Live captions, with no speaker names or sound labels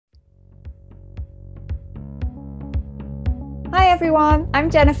Hi everyone, I'm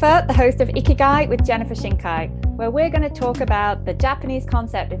Jennifer, the host of Ikigai with Jennifer Shinkai, where we're going to talk about the Japanese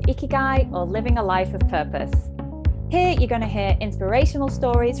concept of Ikigai, or living a life of purpose. Here you're going to hear inspirational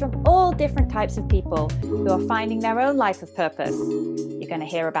stories from all different types of people who are finding their own life of purpose. You're going to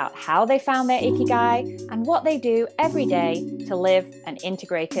hear about how they found their Ikigai and what they do every day to live an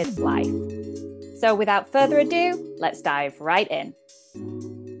integrated life. So without further ado, let's dive right in.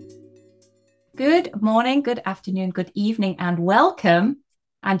 Good morning, good afternoon, good evening, and welcome.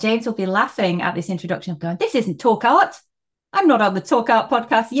 And James will be laughing at this introduction, going, "This isn't Talk Art. I'm not on the Talk Art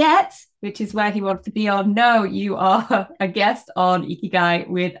podcast yet," which is where he wants to be on. No, you are a guest on Ikigai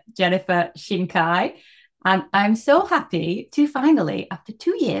with Jennifer Shinkai. And I'm so happy to finally, after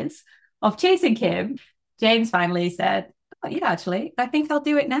 2 years of chasing him, James finally said, "Oh, yeah, actually, I think I'll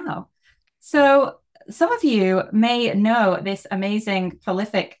do it now." So some of you may know this amazing,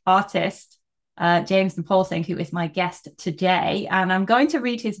 prolific artist, James Nepalsing, who is my guest today. And I'm going to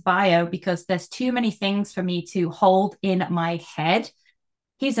read his bio because there's too many things for me to hold in my head.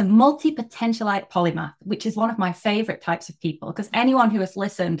 He's a multi-potentialite polymath, which is one of my favorite types of people, because anyone who has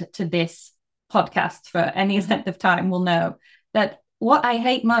listened to this podcast for any length of time will know that what I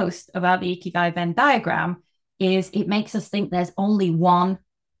hate most about the Ikigai Venn diagram is it makes us think there's only one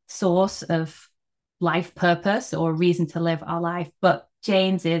source of life purpose or reason to live our life. But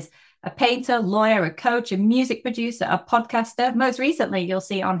James is a painter, lawyer, a coach, a music producer, a podcaster. Most recently, you'll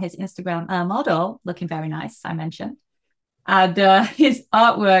see on his Instagram a model looking very nice, I mentioned. And his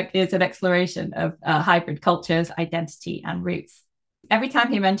artwork is an exploration of hybrid cultures, identity, and roots. Every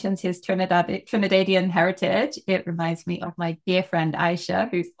time he mentions his Trinidadian heritage, it reminds me of my dear friend Aisha,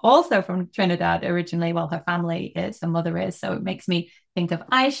 who's also from Trinidad originally. Well, her family is, her mother is. So it makes me think of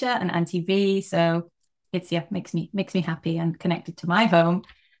Aisha and Auntie V. So it's, makes me happy and connected to my home.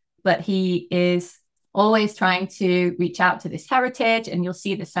 But he is always trying to reach out to this heritage, and you'll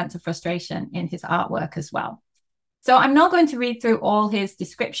see the sense of frustration in his artwork as well. So I'm not going to read through all his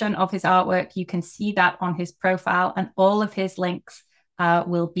description of his artwork. You can see that on his profile, and all of his links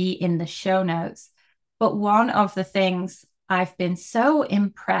will be in the show notes. But one of the things I've been so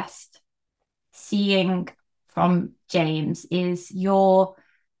impressed seeing from James is your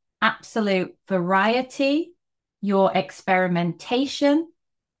absolute variety, your experimentation.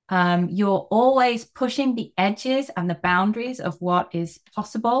 You're always pushing the edges and the boundaries of what is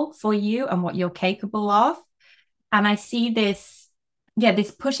possible for you and what you're capable of. And I see this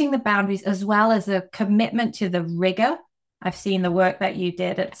pushing the boundaries as well as a commitment to the rigor. I've seen the work that you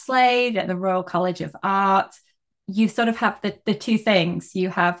did at Slade, at the Royal College of Art. You sort of have the two things. You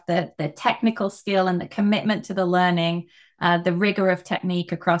have the technical skill and the commitment to the learning, the rigor of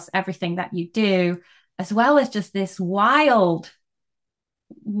technique across everything that you do, as well as just this wild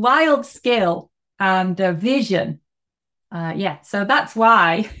skill and vision. So that's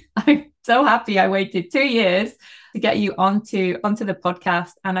why I'm so happy I waited 2 years to get you onto the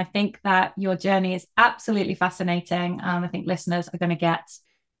podcast. And I think that your journey is absolutely fascinating. And I think listeners are going to get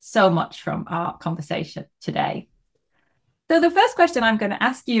so much from our conversation today. So the first question I'm going to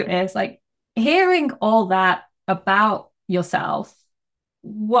ask you is, like, hearing all that about yourself,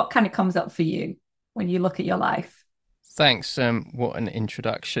 what kind of comes up for you when you look at your life? Thanks. What an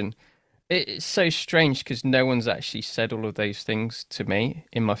introduction. It's so strange because no one's actually said all of those things to me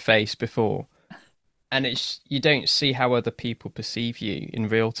in my face before. And you don't see how other people perceive you in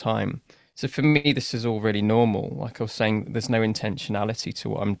real time. So for me, this is all really normal. Like I was saying, there's no intentionality to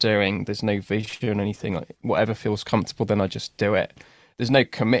what I'm doing. There's no vision or anything. Like, whatever feels comfortable, then I just do it. There's no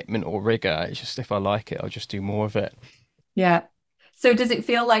commitment or rigor. It's just if I like it, I'll just do more of it. Yeah. So does it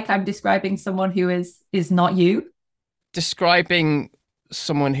feel like I'm describing someone who is not you? Describing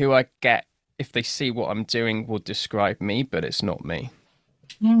someone who I get, if they see what I'm doing, will describe me, but it's not me.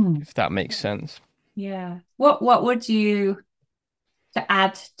 If that makes sense. Yeah. What would you, to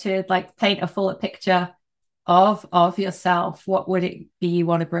add to, like, paint a fuller picture of yourself, what would it be you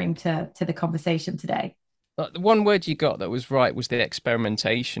want to bring to the conversation today? The one word you got that was right was the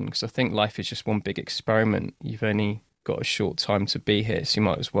experimentation, because I think life is just one big experiment. You've only got a short time to be here, so you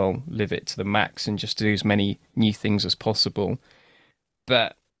might as well live it to the max and just do as many new things as possible.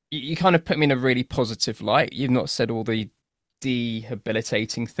 But you kind of put me in a really positive light. You've not said all the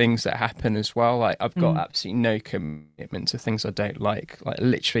debilitating things that happen as well. Like, I've got absolutely no commitment to things I don't like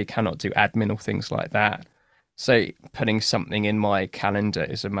literally cannot do admin or things like that. So putting something in my calendar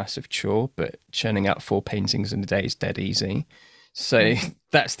is a massive chore, but churning out 4 paintings in a day is dead easy. So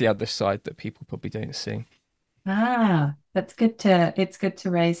that's the other side that people probably don't see. It's good to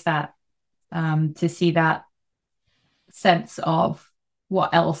raise that, to see that sense of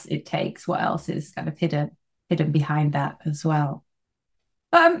what else it takes, what else is kind of hidden hidden behind that as well.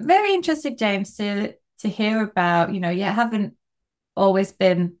 But I'm very interested, James, to hear about, you haven't always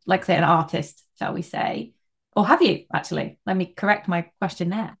been, like, say, an artist, shall we say? Or have you actually? Let me correct my question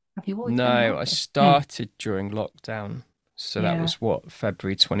there. Have you always been an No, I artist? started during lockdown. So that Yeah. was what,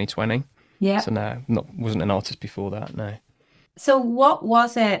 February 2020. Yeah. So no, not wasn't an artist before that, no. So what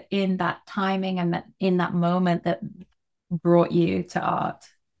was it in that timing and in that moment that brought you to art?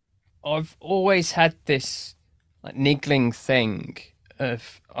 I've always had this like niggling thing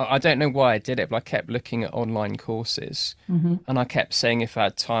of I don't know why I did it, but I kept looking at online courses Mm-hmm. and I kept saying if I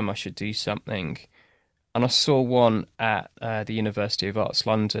had time I should do something. And I saw one at the University of Arts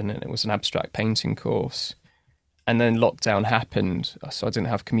London and it was an abstract painting course. And then lockdown happened, so I didn't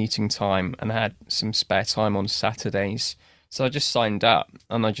have commuting time and I had some spare time on Saturdays. So I just signed up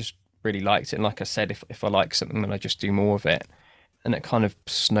and I just really liked it. And like I said, if I like something, then I just do more of it. And it kind of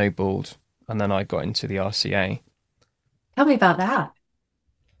snowballed. And then I got into the RCA. Tell me about that.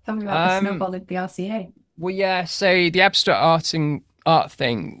 Tell me about the Um, snowball at the RCA. well, yeah, so the abstract art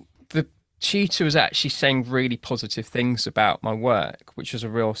thing, the tutor was actually saying really positive things about my work, which was a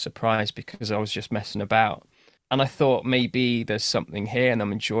real surprise because I was just messing about. And I thought maybe there's something here and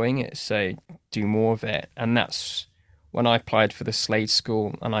I'm enjoying it, so do more of it. And that's when I applied for the Slade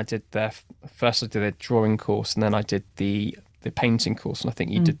School and I did first I did a drawing course and then I did the painting course. And I think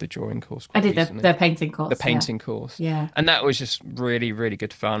you Mm. did the drawing course I quite did recently. the painting The course. Yeah. painting course. Yeah. And that was just really, really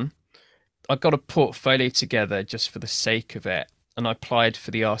good fun. I got a portfolio together just for the sake of it, and I applied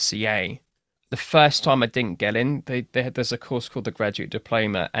for the RCA. The first time I didn't get in, there's a course called the Graduate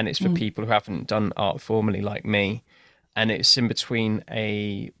Diploma, and it's for Mm. people who haven't done art formally like me, and it's in between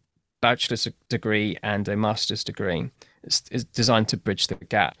a bachelor's degree and a master's degree. It's designed to bridge the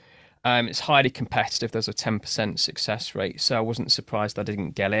gap. It's highly competitive. There's a 10% success rate, so I wasn't surprised I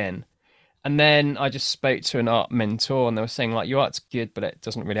didn't get in. And then I just spoke to an art mentor, and they were saying like, "Your art's good, but it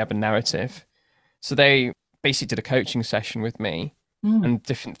doesn't really have a narrative." So they basically did a coaching session with me, Mm. and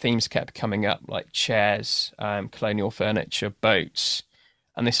different themes kept coming up, like chairs, colonial furniture, boats.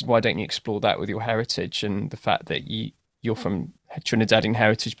 And they said, "Why don't you explore that with your heritage and the fact that you're from Trinidadian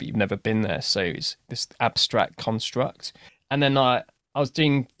heritage, but you've never been there?" So it's this abstract construct. And then I was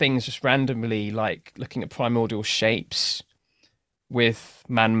doing things just randomly, like looking at primordial shapes with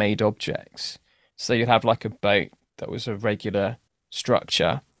man-made objects. So you'd have like a boat that was a regular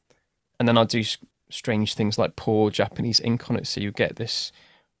structure, and then I'd do strange things like pour Japanese ink on it, so you get this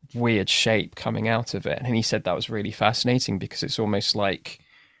weird shape coming out of it. And he said that was really fascinating because it's almost like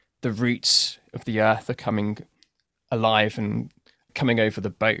the roots of the earth are coming alive and coming over the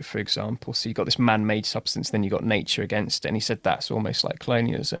boat, for example. So you got this man-made substance, then you got nature against it. And he said that's almost like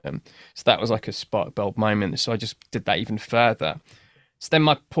colonialism. So that was like a spark bulb moment. So I just did that even further. So then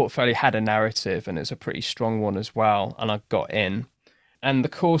my portfolio had a narrative and it's a pretty strong one as well. And I got in. And the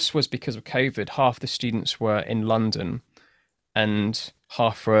course was because of COVID, half the students were in London and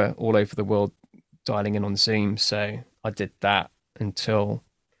half were all over the world dialing in on Zoom. So I did that until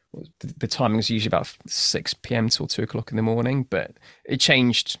the timing was usually about 6 p.m. till 2 o'clock in the morning, but it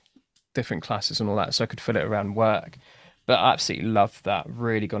changed different classes and all that. So I could fit it around work. But I absolutely loved that,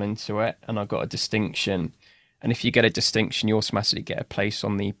 really got into it. And I got a distinction. And if you get a distinction, you automatically get a place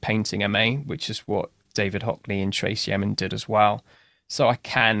on the painting MA, which is what David Hockley and Tracy Emin did as well. So I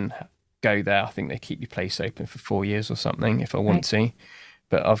can go there. I think they keep your place open for 4 years or something if I want to.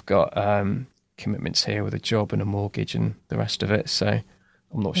 But I've got commitments here with a job and a mortgage and the rest of it. So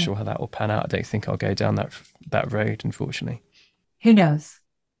I'm not sure how that will pan out. I don't think I'll go down that road, unfortunately. Who knows?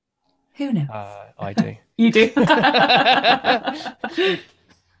 Who knows? I do. You do.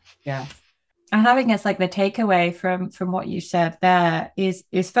 Yeah. And I think it's like the takeaway from what you said there is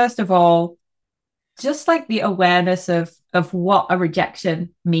first of all, just like the awareness of what a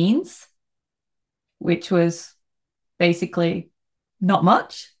rejection means, which was basically not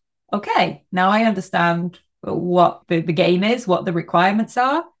much. Okay, now I understand what the game is, what the requirements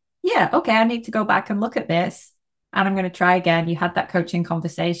are. Yeah, okay, I need to go back and look at this and I'm going to try again. You had that coaching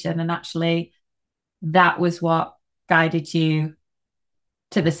conversation, and actually that was what guided you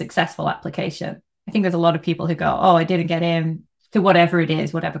to the successful application. I think there's a lot of people who go, oh, I didn't get in to whatever it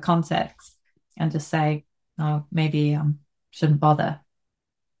is, whatever context, and just say, oh, maybe shouldn't bother.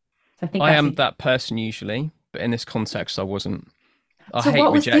 So I think I am that person usually, but in this context, I wasn't. I so hate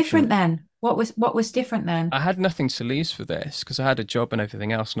what was rejection. different then? What was different then? I had nothing to lose for this because I had a job and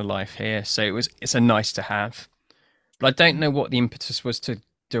everything else and a life here. So it's a nice to have. But I don't know what the impetus was to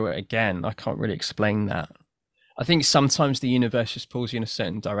do it again. I can't really explain that. I think sometimes the universe just pulls you in a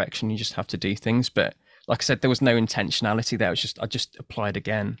certain direction. You just have to do things. But like I said, there was no intentionality there. It was just I just applied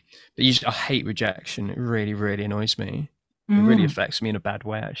again. But usually, I hate rejection. It really, really annoys me. It really Mm, affects me in a bad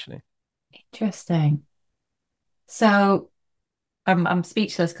way, actually. interesting. So I'm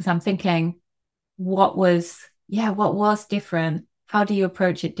speechless because I'm thinking, what was different? How do you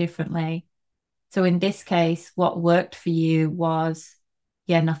approach it differently? So in this case, what worked for you was,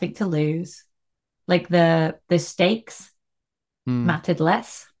 yeah, nothing to lose. Like the stakes Mm. mattered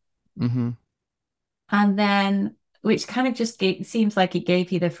less. Hmm. And then, which kind of seems like it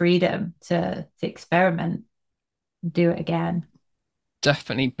gave you the freedom to experiment, do it again.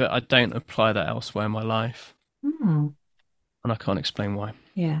 Definitely, but I don't apply that elsewhere in my life, Hmm. and I can't explain why.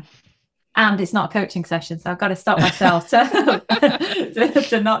 Yeah. And it's not a coaching session, so I've got to stop myself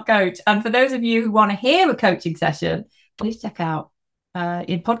to not coach. And for those of you who want to hear a coaching session, please check out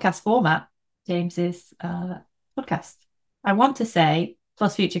in podcast format James's podcast. I want to say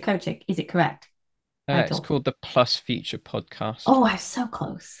Plus Future Coaching. Is it correct? It's Title. called the Plus Future Podcast, Oh, I'm so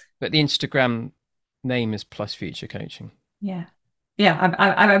close. but the Instagram name is Plus Future Coaching. Yeah. Yeah,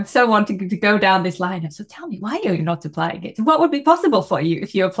 I'm so wanting to go down this line of, so tell me why you're not applying it. What would be possible for you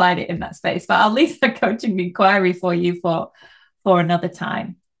if you applied it in that space? But I'll leave the coaching inquiry for you for another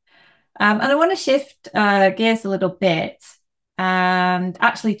time. And I want to shift gears a little bit and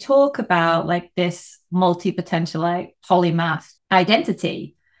actually talk about like this multi-potential like polymath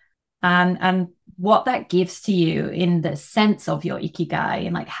identity and what that gives to you in the sense of your ikigai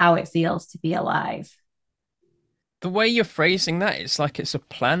and like how it feels to be alive. The way you're phrasing that, it's like it's a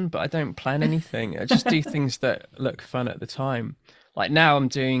plan, but I don't plan anything. I just do things that look fun at the time. Like now I'm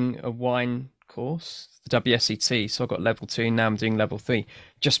doing a wine course, the WSET, so I got level 2, now I'm doing level 3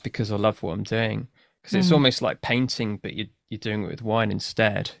 just because I love what I'm doing. Because it's Mm, almost like painting, but you're doing it with wine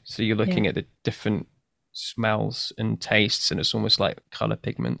instead. So you're yeah. looking at the different smells and tastes, and it's almost like color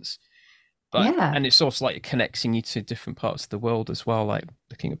pigments. But Yeah. and it's also like connecting you to different parts of the world as well, like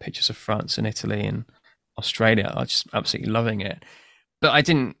looking at pictures of France and Italy and Australia. I just absolutely loving it. But I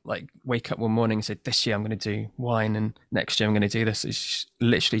didn't like wake up one morning and say, this year I'm going to do wine and next year I'm going to do this. It's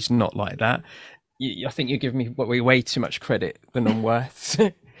literally it's not like that. I think you're giving me way too much credit than I'm worth.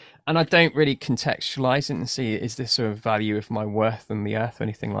 And I don't really contextualize it and see, is this a value of my worth in the earth or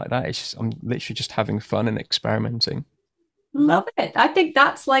anything like that? It's just, I'm literally just having fun and experimenting. Love it. I think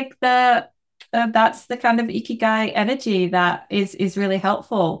that's like that's the kind of ikigai energy that is really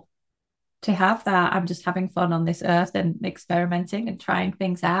helpful to have that. I'm just having fun on this earth and experimenting and trying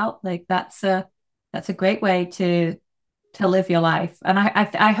things out. Like that's a great way to live your life. And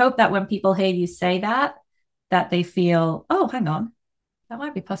I hope that when people hear you say that, that they feel, oh, hang on, that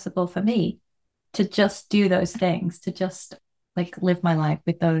might be possible for me to just do those things, to just like live my life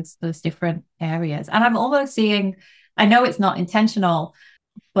with those different areas. And I'm almost seeing, I know it's not intentional,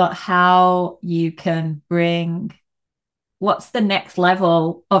 but how you can bring what's the next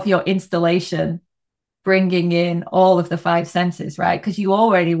level of your installation, bringing in all of the five senses, right? Because you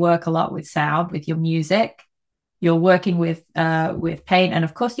already work a lot with sound, with your music. You're working with paint, and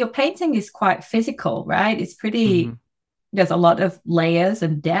of course, your painting is quite physical, right? It's Hmm. pretty. There's a lot of layers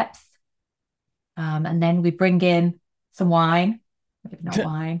and depth, and then we bring in some wine, maybe not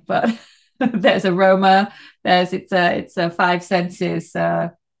wine, but there's aroma. It's a five senses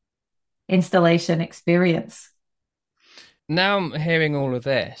installation experience. Now I'm hearing all of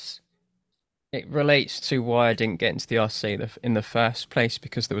this. It relates to why I didn't get into the RC in the first place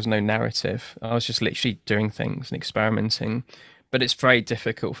because there was no narrative. I was just literally doing things and experimenting. But it's very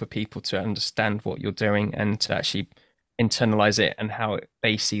difficult for people to understand what you're doing and to actually internalize it and how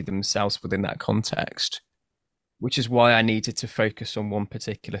they see themselves within that context, which is why I needed to focus on one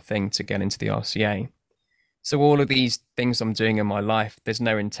particular thing to get into the RCA. So all of these things I'm doing in my life, there's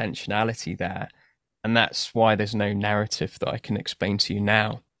no intentionality there. And that's why there's no narrative that I can explain to you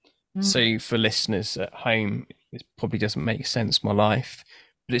now. Mm. So for listeners at home, it probably doesn't make sense, my life,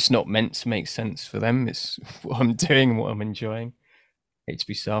 but it's not meant to make sense for them. It's what I'm doing and what I'm enjoying. I hate to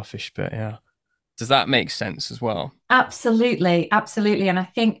be selfish, but yeah. Does that make sense as well? Absolutely, absolutely. And I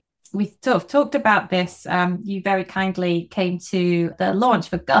think we sort of talked about this. You very kindly came to the launch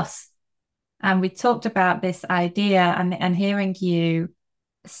for Gus, and we talked about this idea and hearing you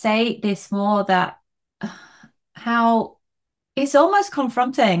say this more that how it's almost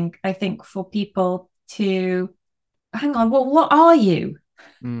confronting, I think, for people to hang on, well, what are you?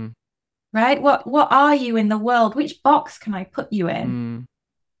 Mm, Right? What are you in the world? Which box can I put you in mm,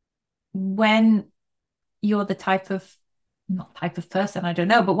 when you're the type of not type of person, I don't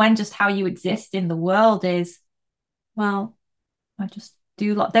know, but when just how you exist in the world is, well, I just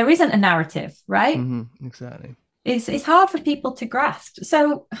do lot. There isn't a narrative, right? mm-hmm, exactly. It's hard for people to grasp.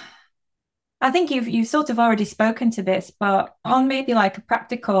 So I think you've sort of already spoken to this, but on maybe like a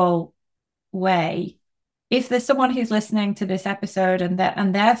practical way, if there's someone who's listening to this episode and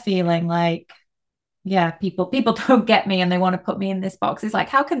they're feeling like, yeah, people don't get me and they want to put me in this box, it's like,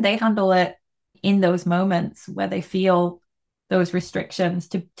 how can they handle it in those moments where they feel those restrictions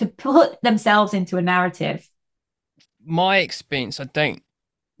to put themselves into a narrative? My experience, I don't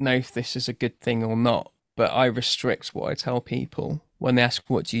know if this is a good thing or not, but I restrict what I tell people when they ask,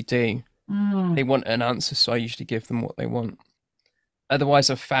 what do you do? They Mm, want an answer, so I usually give them what they want. Otherwise,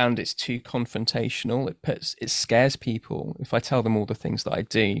 I've found it's too confrontational. It scares people if I tell them all the things that I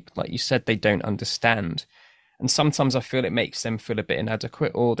do. Like you said, they don't understand. And sometimes I feel it makes them feel a bit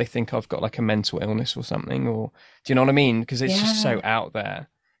inadequate, or they think I've got like a mental illness or something, or do you know what I mean? Because it's just yeah, so out there.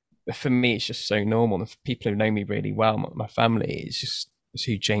 But for me, it's just so normal. And for people who know me really well, my family, it's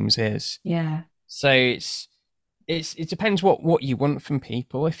who James is. yeah. So it depends what you want from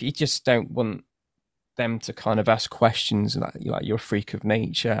people. If you just don't want them to kind of ask questions like you're a freak of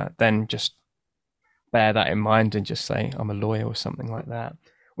nature, then just bear that in mind and just say I'm a lawyer or something like that,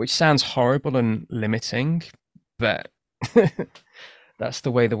 which sounds horrible and limiting, but that's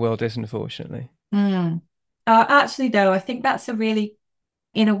the way the world is, unfortunately. Mm. Actually, though, I think that's a really,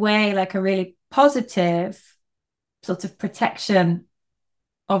 in a way, like a really positive sort of protection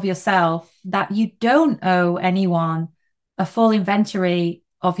of yourself that you don't owe anyone a full inventory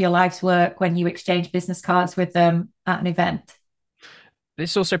of your life's work when you exchange business cards with them at an event.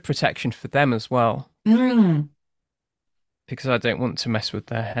 It's also protection for them as well, Mm, because I don't want to mess with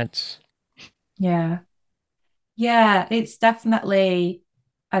their heads. yeah. Yeah, it's definitely,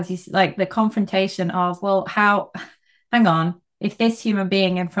 as you like, the confrontation of, well, how, hang on, if this human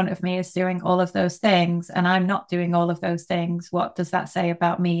being in front of me is doing all of those things and I'm not doing all of those things, what does that say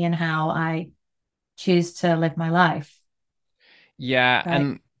about me and how I choose to live my life? Yeah, Right.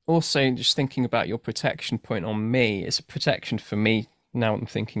 and also just thinking about your protection point on me, it's a protection for me now I'm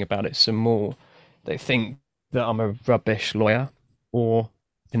thinking about it some more. They think that I'm a rubbish lawyer or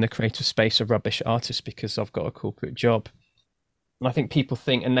in the creative space a rubbish artist because I've got a corporate job. And I think people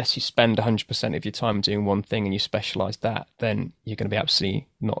think unless you spend 100% of your time doing one thing and you specialize that, then you're going to be absolutely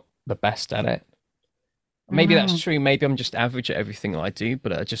not the best at it. Maybe that's Mm. true. Maybe I'm just average at everything that I do,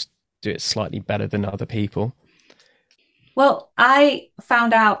 but I just do it slightly better than other people. Well, I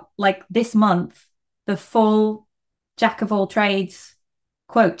found out like this month the full jack of all trades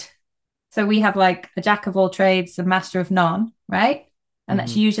quote. So we have like a jack of all trades, a master of none, right? And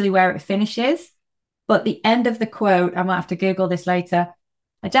that's Hmm. usually where it finishes. But the end of the quote, I might have to Google this later.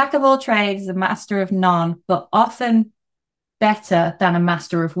 A jack of all trades, a master of none, but often better than a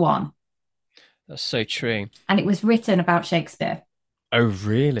master of one. That's so true. And it was written about Shakespeare, Oh,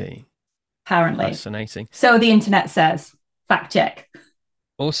 really? apparently. Fascinating. So the internet says, fact check.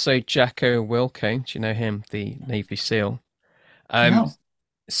 Also, Jacko Wilco, do you know him, the Navy SEAL? Um, No.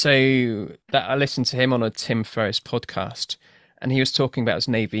 so that I listened to him on a Tim Ferriss podcast, and he was talking about his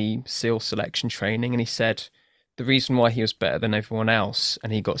Navy SEAL selection training, and he said the reason why he was better than everyone else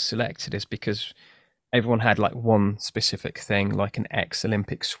and he got selected is because everyone had like one specific thing, like an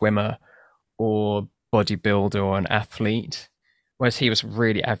ex-Olympic swimmer or bodybuilder or an athlete, whereas he was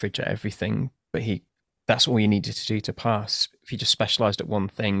really average at everything, but he that's all you needed to do to pass. If you just specialized at one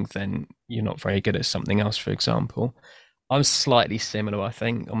thing, then you're not very good at something else, for example. I'm slightly similar, I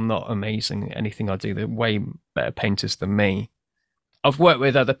think. I'm not amazing at anything I do. They're way better painters than me. I've worked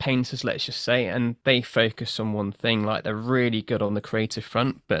with other painters, let's just say, and they focus on one thing. Like they're really good on the creative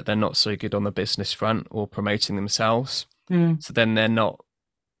front, but they're not so good on the business front or promoting themselves. Mm. So then they're not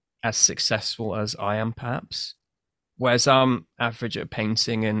as successful as I am, perhaps. Whereas I'm average at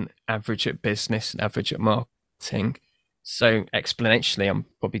painting and average at business and average at marketing. So exponentially, I'm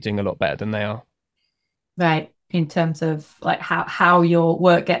probably doing a lot better than they are. Right. In terms of like how your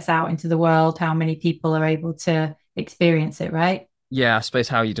work gets out into the world, how many people are able to experience it, right? Yeah, I suppose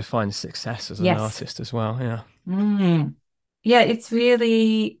how you define success as an Yes. artist as well. Yeah. Mm. Yeah, it's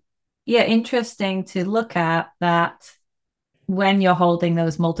really interesting to look at that when you're holding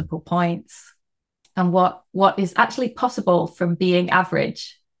those multiple points and what is actually possible from being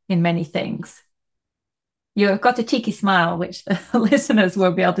average in many things. You've got a cheeky smile, which the listeners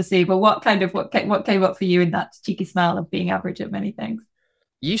won't be able to see. But what came up for you in that cheeky smile of being average at many things?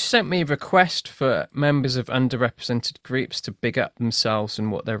 You sent me a request for members of underrepresented groups to big up themselves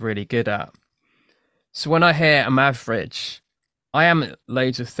and what they're really good at. So when I hear I'm average, I am at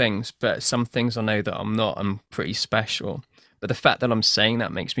loads of things, but some things I know that I'm not. I'm pretty special. But the fact that I'm saying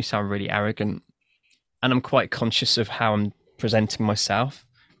that makes me sound really arrogant. And I'm quite conscious of how I'm presenting myself.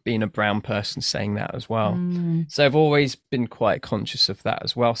 being a brown person saying that as well. Mm. So I've always been quite conscious of that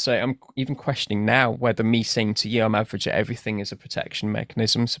as well. So I'm even questioning now whether me saying to you I'm average at everything is a protection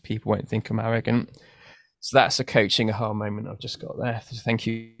mechanism so people won't think I'm arrogant. So that's a coaching aha moment I've just got there. So thank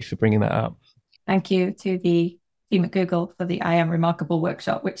you for bringing that up. Thank you to the team at Google for the I Am Remarkable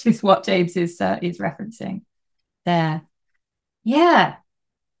workshop, which is what James is referencing there. Yeah.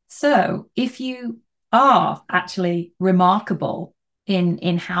 So if you are actually remarkable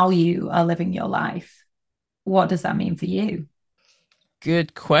in how you are living your life, what does that mean for you?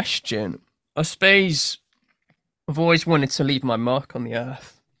 Good question. I suppose I've always wanted to leave my mark on the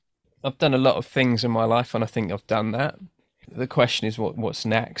earth. I've done a lot of things in my life, and I think I've done that. The question is what's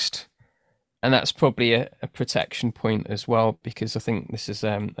next, and that's probably a protection point as well, because I think this is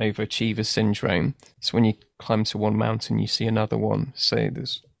overachiever syndrome. So when you climb to one mountain, you see another one. So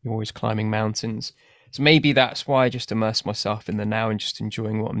you're always climbing mountains. So maybe that's why I just immerse myself in the now and just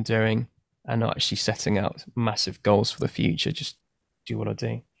enjoying what I'm doing, and not actually setting out massive goals for the future. Just do what I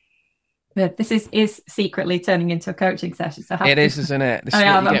do. But this is secretly turning into a coaching session. So it is, isn't it? This is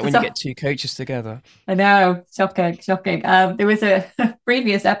what you get when you get two coaches together. I know, shocking. There was a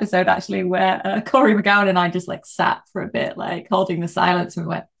previous episode actually where Corey McGowan and I just like sat for a bit, like holding the silence, and we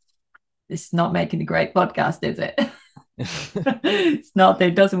went, "This is not making a great podcast, is it?" It's not.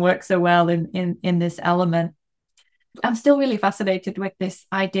 It doesn't work so well in this element. I'm still really fascinated with this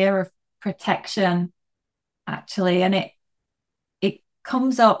idea of protection, actually, and it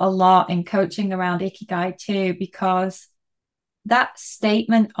comes up a lot in coaching around Ikigai too, because that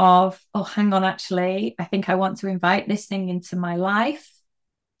statement of, oh, hang on, actually, I think I want to invite this thing into my life,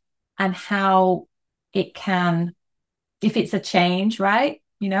 and how it can, if it's a change, right?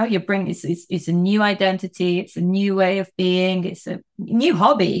 You know, you bring it's a new identity, it's a new way of being, it's a new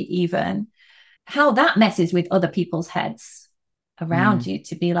hobby, even how that messes with other people's heads around you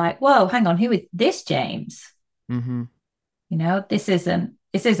to be like, whoa, hang on, who is this James? Mm-hmm. You know, this isn't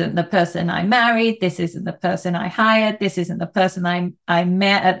the person I married. This isn't the person I hired. This isn't the person I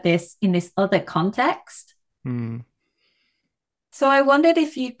met at this in this other context. Mm. So I wondered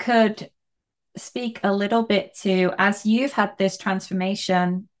if you could speak a little bit to, as you've had this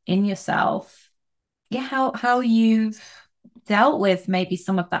transformation in yourself, yeah, how you've dealt with maybe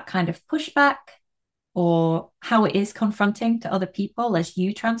some of that kind of pushback, or how it is confronting to other people as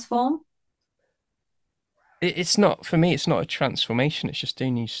you transform. It's not, for me, it's not a transformation, it's just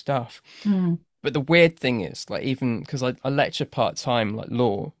doing new stuff. Mm. But the weird thing is, like, even because I lecture part-time, like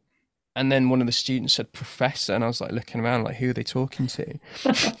law, and then one of the students said professor, and I was like looking around like, who are they talking to?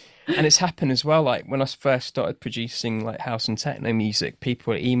 And it's happened as well, like when I first started producing like house and techno music,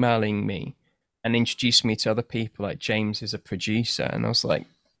 people were emailing me and introducing me to other people, like James is a producer, and I was like,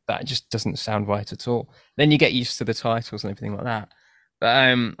 that just doesn't sound right at all. Then you get used to the titles and everything like that.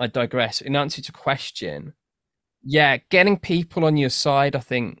 But I digress. In answer to your question, yeah, getting people on your side, I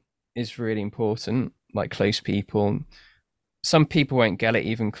think, is really important, like close people. Some people won't get it,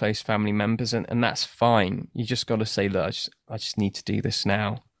 even close family members, and that's fine. You just got to say, look, I just need to do this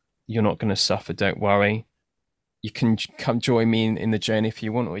now. You're not going to suffer, don't worry. You can come join me in the journey if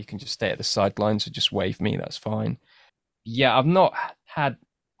you want, or you can just stay at the sidelines or just wave me, that's fine. Yeah, I've not had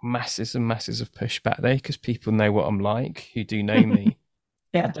masses and masses of pushback there, because people know what I'm like, who do know me.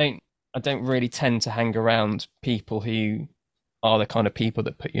 Yeah. I don't really tend to hang around people who are the kind of people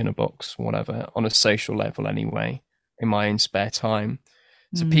that put you in a box, whatever, on a social level anyway, in my own spare time.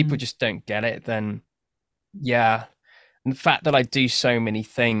 So people just don't get it, then yeah. And the fact that I do so many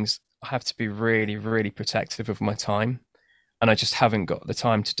things, I have to be really, really protective of my time. And I just haven't got the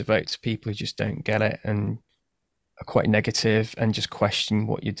time to devote to people who just don't get it and are quite negative and just question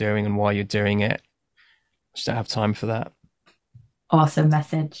what you're doing and why you're doing it. I just don't have time for that. Awesome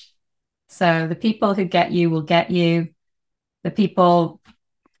message. So the people who get you will get you. The people,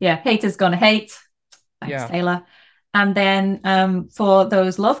 haters gonna hate. Thanks, Taylor. And then for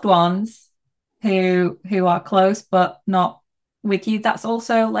those loved ones who are close but not with you, that's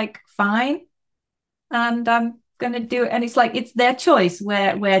also like fine. And I'm gonna do it. And it's like it's their choice.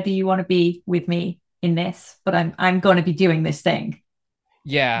 Where do you want to be with me in this? But I'm gonna be doing this thing.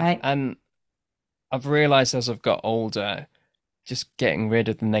 Yeah. Right? And I've realized as I've got older, just getting rid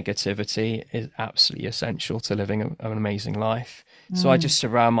of the negativity is absolutely essential to living an amazing life. So I just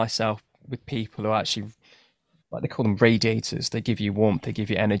surround myself with people who are actually, like they call them radiators. They give you warmth, they give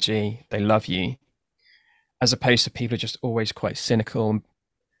you energy, they love you. As opposed to people who are just always quite cynical.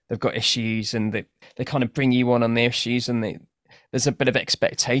 They've got issues and they kind of bring you on their issues, and there's a bit of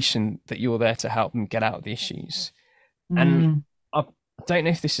expectation that you're there to help them get out of the issues. And I I don't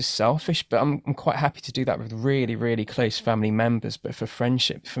know if this is selfish, but I'm quite happy to do that with really, really close family members. But for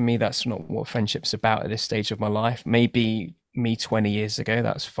friendship, for me, that's not what friendship's about at this stage of my life. Maybe me 20 years ago,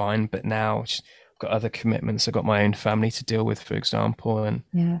 that's fine. But now I've got other commitments. I've got my own family to deal with, for example. And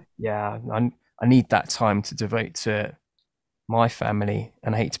Yeah. yeah, I need that time to devote to my family.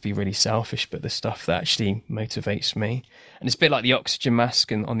 And I hate to be really selfish, but the stuff that actually motivates me. And it's a bit like the oxygen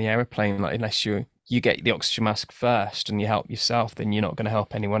mask on the aeroplane. Like, unless you get the oxygen mask first and you help yourself, then you're not going to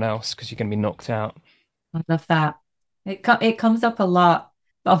help anyone else because you're going to be knocked out. I love that. It comes up a lot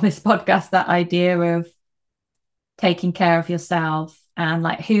on this podcast, that idea of taking care of yourself and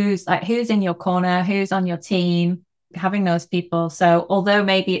who's in your corner, who's on your team, having those people. So although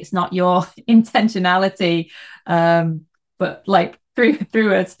maybe it's not your intentionality, but like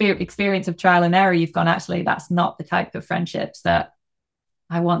through a experience of trial and error, you've gone, actually, that's not the type of friendships that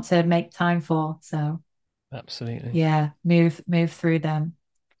I want to make time for. So Absolutely. yeah, move through them.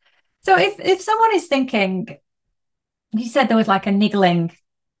 So if someone is thinking, you said there was like a niggling,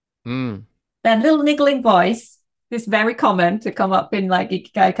 Mm. that little niggling voice. It's very common to come up in like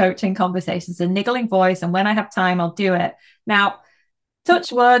Ikigai coaching conversations, a niggling voice. And when I have time, I'll do it. Now,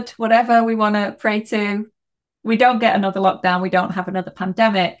 touch wood, whatever we want to pray to, we don't get another lockdown. We don't have another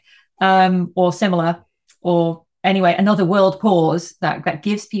pandemic or similar, or anyway, another world pause that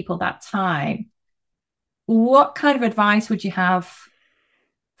gives people that time. What kind of advice would you have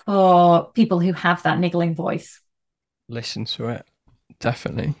for people who have that niggling voice? Listen to it.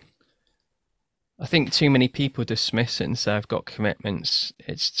 Definitely. I think too many people dismiss it and say I've got commitments.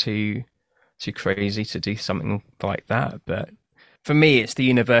 It's too crazy to do something like that. But for me, it's the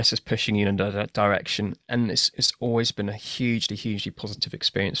universe is pushing you in that direction, and it's always been a hugely positive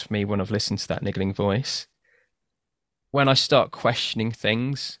experience for me when I've listened to that niggling voice. When I start questioning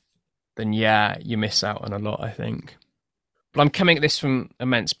things, then yeah, you miss out on a lot, I think. But I'm coming at this from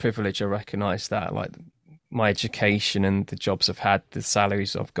immense privilege. I recognise that, like my education and the jobs I've had, the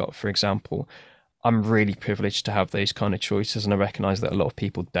salaries I've got, for example, I'm really privileged to have those kind of choices, and I recognise that a lot of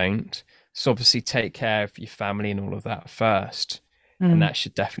people don't. So obviously, take care of your family and all of that first, and Mm. that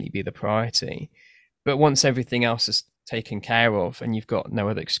should definitely be the priority. But once everything else is taken care of, and you've got no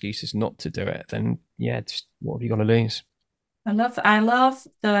other excuses not to do it, then yeah, just what have you got to lose? I love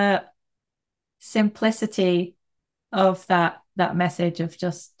the simplicity of that message of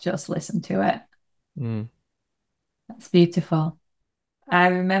just listen to it. Mm. That's beautiful. I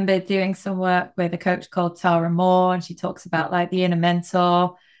remember doing some work with a coach called Tara Moore, and she talks about like the inner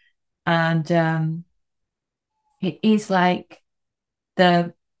mentor, and it is like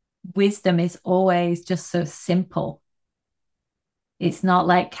the wisdom is always just so simple. It's not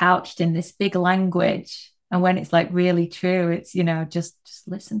like couched in this big language, and when it's like really true, it's just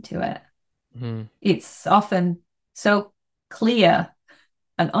listen to it. Mm. It's often so clear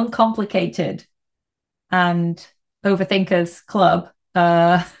and uncomplicated, and overthinkers club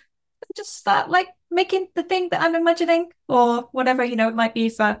just start like making the thing that I'm imagining or whatever it might be.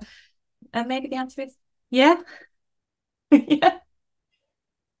 So and maybe the answer is yeah. Yeah,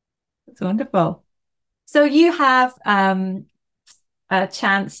 it's wonderful. So you have a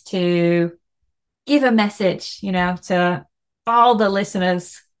chance to give a message, to all the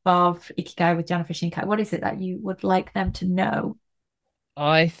listeners of Ikigai with Jennifer Shinkai. What is it that you would like them to know?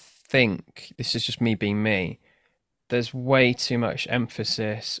 I think this is just me being me. There's way too much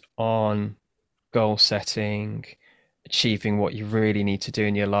emphasis on goal setting, achieving what you really need to do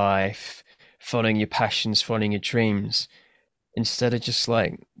in your life, following your passions, following your dreams, instead of just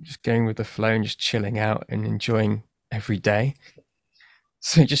going with the flow and just chilling out and enjoying every day.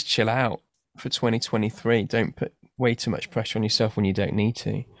 So just chill out for 2023. Don't put way too much pressure on yourself when you don't need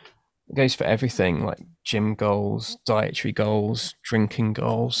to. It goes for everything, like gym goals, dietary goals, drinking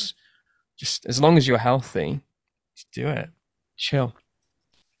goals. Just as long as you're healthy, just do it. Chill.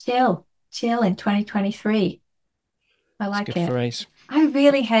 Chill in 2023. I It's a like good it. phrase. I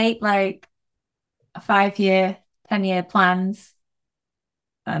really hate like a 5 year, 10 year plans.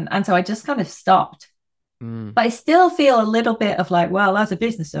 And so I just kind of stopped. Mm. But I still feel a little bit of like, well, as a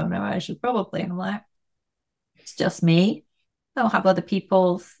business owner, I should probably. And I'm like, it's just me. I don't have other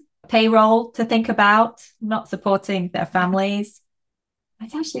people's payroll to think about, I'm not supporting their families.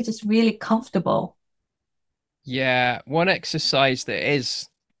 It's actually just really comfortable. Yeah, one exercise that is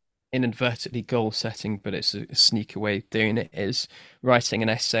inadvertently goal setting, but it's a sneaker way of doing it, is writing an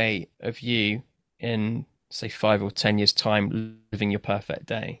essay of you in, say, 5 or 10 years' time, living your perfect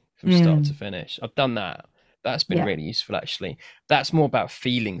day from start to Mm, finish. I've done that. That's been yeah, really useful, actually. That's more about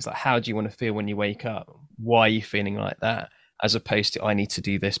feelings, like how do you want to feel when you wake up? Why are you feeling like that? As opposed to I need to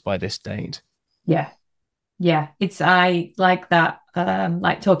do this by this date. yeah, Yeah, I like that,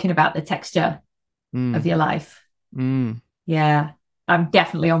 like talking about the texture of Mm, your life. mm, Yeah, I'm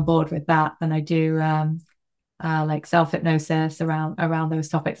definitely on board with that. And I do like self-hypnosis around those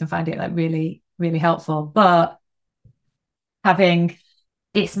topics and find it like really, really helpful. But having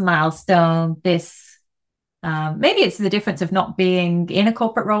this milestone, this maybe it's the difference of not being in a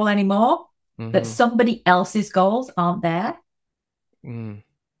corporate role anymore, that mm-hmm, somebody else's goals aren't there mm,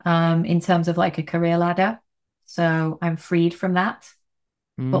 in terms of like a career ladder. So I'm freed from that.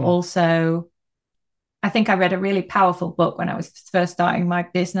 But mm, also, I think I read a really powerful book when I was first starting my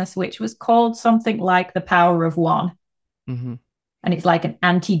business, which was called something like The Power of One. mm-hmm, And it's like an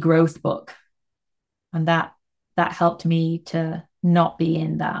anti-growth book. And that helped me to not be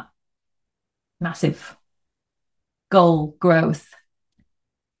in that massive goal growth,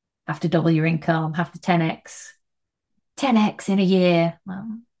 have to double your income, have to 10x in a year.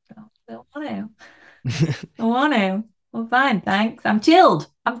 Well, I don't want to. I want to. Well, fine, thanks. I'm chilled.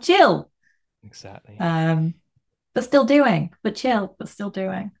 I'm chill. exactly. Um, but still doing, but chill, but still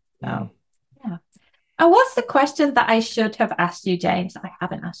doing. Mm. So yeah. And what's the question that I should have asked you, James? I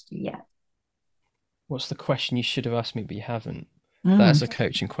haven't asked you yet. What's the question you should have asked me, but you haven't? That's Mm. a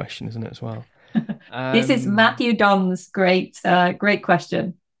coaching question, isn't it, as well? This is Um, Matthew Don's great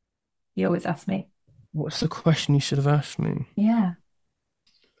question. He always asks me. what's the question you should have asked me? Yeah.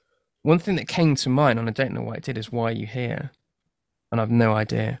 One thing that came to mind, and I don't know why it did, is why are you here? And I've no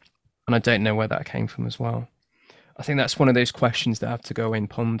idea. And I don't know where that came from as well. I think that's one of those questions that I have to go and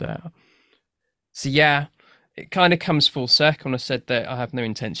ponder. So yeah, it kind of comes full circle when I said that I have no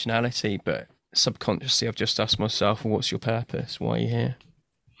intentionality, but subconsciously I've just asked myself, well, what's your purpose? Why are you here?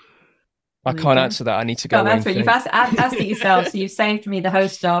 I There you can't go. answer that. I need to go Can't away and answer it. You've think. asked it yourself, so you've saved me the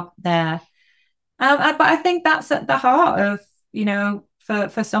host job there. But I think that's at the heart of,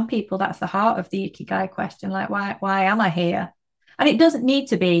 for some people, that's the heart of the Ikigai question. Like, why am I here? And it doesn't need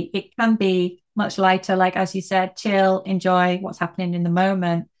to be. It can be much lighter, like as you said, chill, enjoy what's happening in the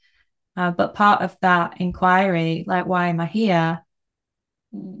moment. But part of that inquiry, like, why am I here?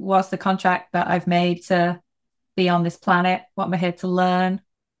 What's the contract that I've made to be on this planet? What am I here to learn?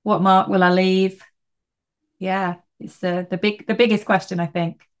 What mark will I leave? Yeah, it's the biggest question, I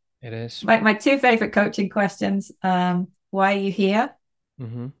think. It is. My two favorite coaching questions. Why are you here?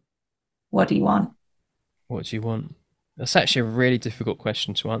 Mm-hmm. What do you want? What do you want? That's actually a really difficult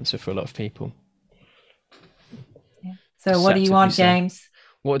question to answer for a lot of people. Yeah. So what do you Deceptively want, so. James?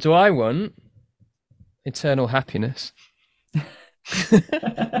 What do I want? Eternal happiness.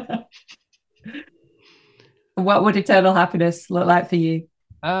 What would eternal happiness look like for you?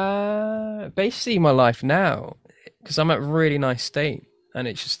 Basically my life now, because I'm at a really nice state and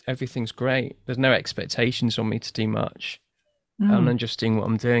it's just everything's great. There's no expectations on me to do much. And Mm. I'm just doing what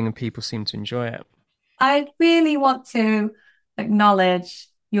I'm doing and people seem to enjoy it. I really want to acknowledge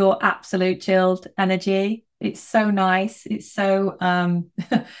your absolute chilled energy. It's so nice. It's so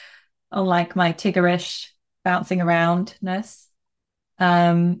unlike my Tiggerish bouncing aroundness.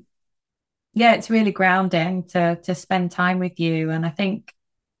 Um, yeah, it's really grounding to spend time with you. And I think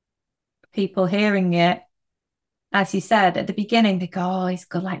people hearing it, as you said at the beginning, they go, "Oh, he's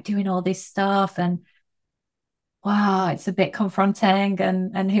good, like doing all this stuff," and wow, it's a bit confronting.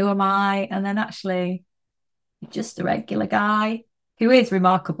 And who am I? And then actually, just a regular guy who is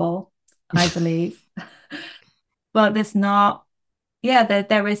remarkable, I believe. But there's not, yeah,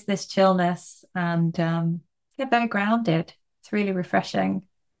 there is this chillness and yeah, very grounded. It's really refreshing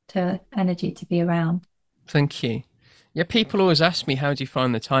to energy to be around. Thank you. Yeah, people always ask me, how do you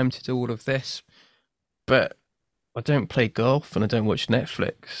find the time to do all of this? But I don't play golf and I don't watch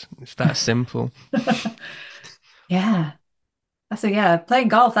Netflix. It's that simple. Yeah. So yeah, playing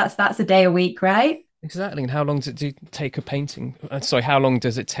golf, that's a day a week, right? Exactly. And how long does it take a painting? Sorry, how long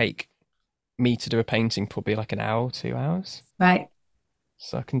does it take me to do a painting? Probably like an hour, 2 hours. Right.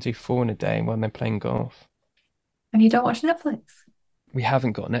 So I can do four in a day when they're playing golf. And you don't watch Netflix. We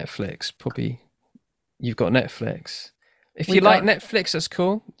haven't got Netflix. Probably you've got Netflix. If We you like got Netflix, that's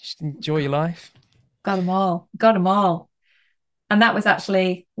cool. Just enjoy your life. got them all. Got them all. And that was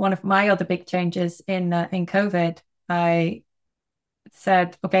actually one of my other big changes in COVID. I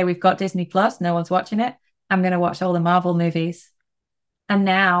said, okay, we've got Disney Plus. No one's watching it. I'm going to watch all the Marvel movies. And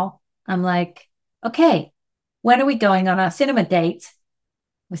now I'm like, okay, when are we going on our cinema date?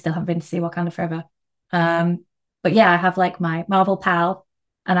 We still haven't been to see Wakanda Forever. But yeah, I have like my Marvel pal,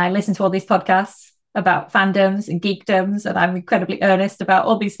 and I listen to all these podcasts about fandoms and geekdoms, and I'm incredibly earnest about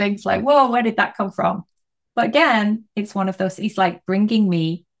all these things. Like, whoa, where did that come from? But again, it's one of those. It's like bringing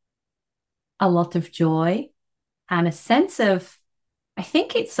me a lot of joy and a sense of, I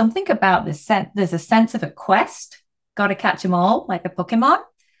think it's something about the sense, there's a sense of a quest, got to catch them all, like a Pokemon.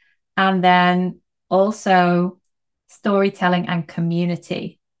 And then also storytelling and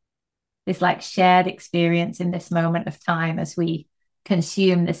community. This like shared experience in this moment of time as we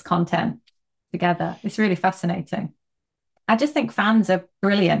consume this content together. It's really fascinating. I just think fans are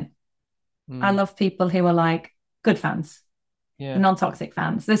brilliant. I love people who are like good fans, non-toxic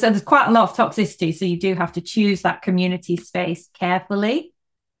fans. There's quite a lot of toxicity, so you do have to choose that community space carefully.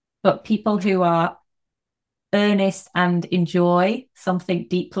 But people who are earnest and enjoy something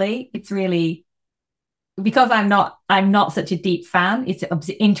deeply, it's really, because I'm not such a deep fan, it's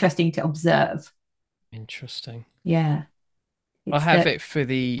interesting to observe. Interesting. Yeah. I have it for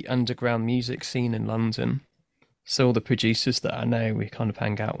the underground music scene in London. So all the producers that I know, we kind of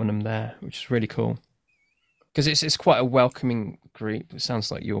hang out when I'm there, which is really cool. Because it's quite a welcoming group. It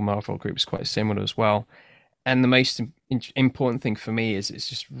sounds like your Marvel group is quite similar as well. And the most important thing for me is it's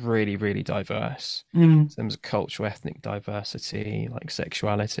just really, really diverse. In terms of cultural, ethnic diversity, like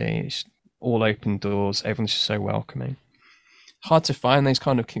sexuality. It's all open doors. Everyone's just so welcoming. Hard to find those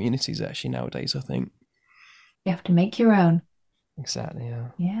kind of communities actually nowadays, I think. You have to make your own. Exactly, yeah.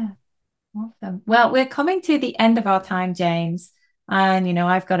 Yeah. Awesome. Well, we're coming to the end of our time, James. And,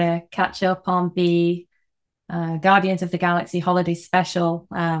 I've got to catch up on the Guardians of the Galaxy holiday special,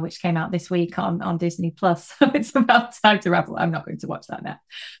 which came out this week on Disney Plus. It's about time to wrap up. I'm not going to watch that now.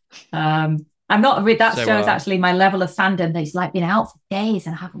 I'm not. That so, shows actually my level of fandom. That's like been out for days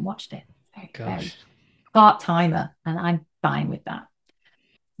and I haven't watched it. Very part-timer, and I'm fine with that.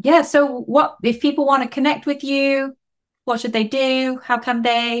 Yeah. So, what if people want to connect with you? What should they do? How can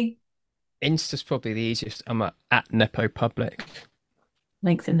they? Insta's probably the easiest. I'm at Nepo Public.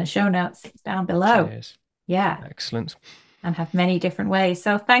 Links in the show notes down below. Cheers. Yeah. Excellent. And have many different ways.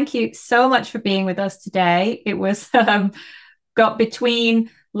 So thank you so much for being with us today. It was got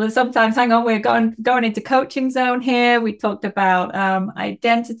between sometimes, hang on, we're going into coaching zone here. We talked about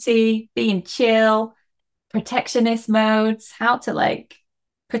identity, being chill, protectionist modes, how to like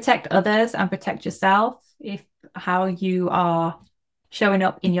protect others and protect yourself if how you are showing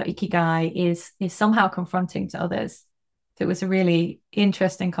up in your ikigai is somehow confronting to others. So it was a really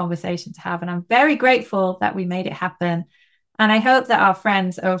interesting conversation to have. And I'm very grateful that we made it happen. And I hope that our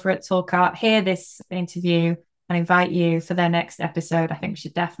friends over at Talk Art hear this interview and invite you for their next episode. I think we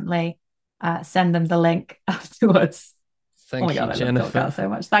should definitely send them the link afterwards. Thank you, Jennifer. I love Talk Art so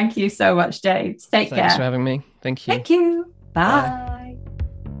much. Thank you so much, James. Take care. Thanks for having me. Thank you. Thank you. Bye.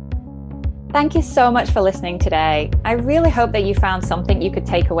 Thank you so much for listening today. I really hope that you found something you could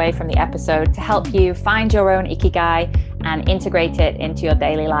take away from the episode to help you find your own ikigai and integrate it into your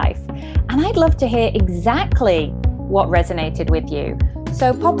daily life. And I'd love to hear exactly what resonated with you.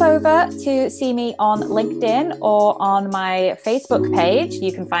 So pop over to see me on LinkedIn or on my Facebook page.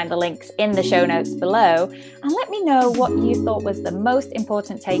 You can find the links in the show notes below. And let me know what you thought was the most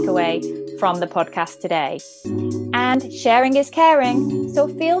important takeaway from the podcast today. And sharing is caring. So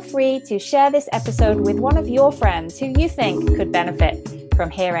feel free to share this episode with one of your friends who you think could benefit from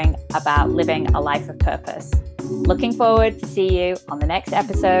hearing about living a life of purpose. Looking forward to see you on the next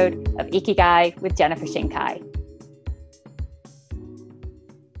episode of Ikigai with Jennifer Shinkai.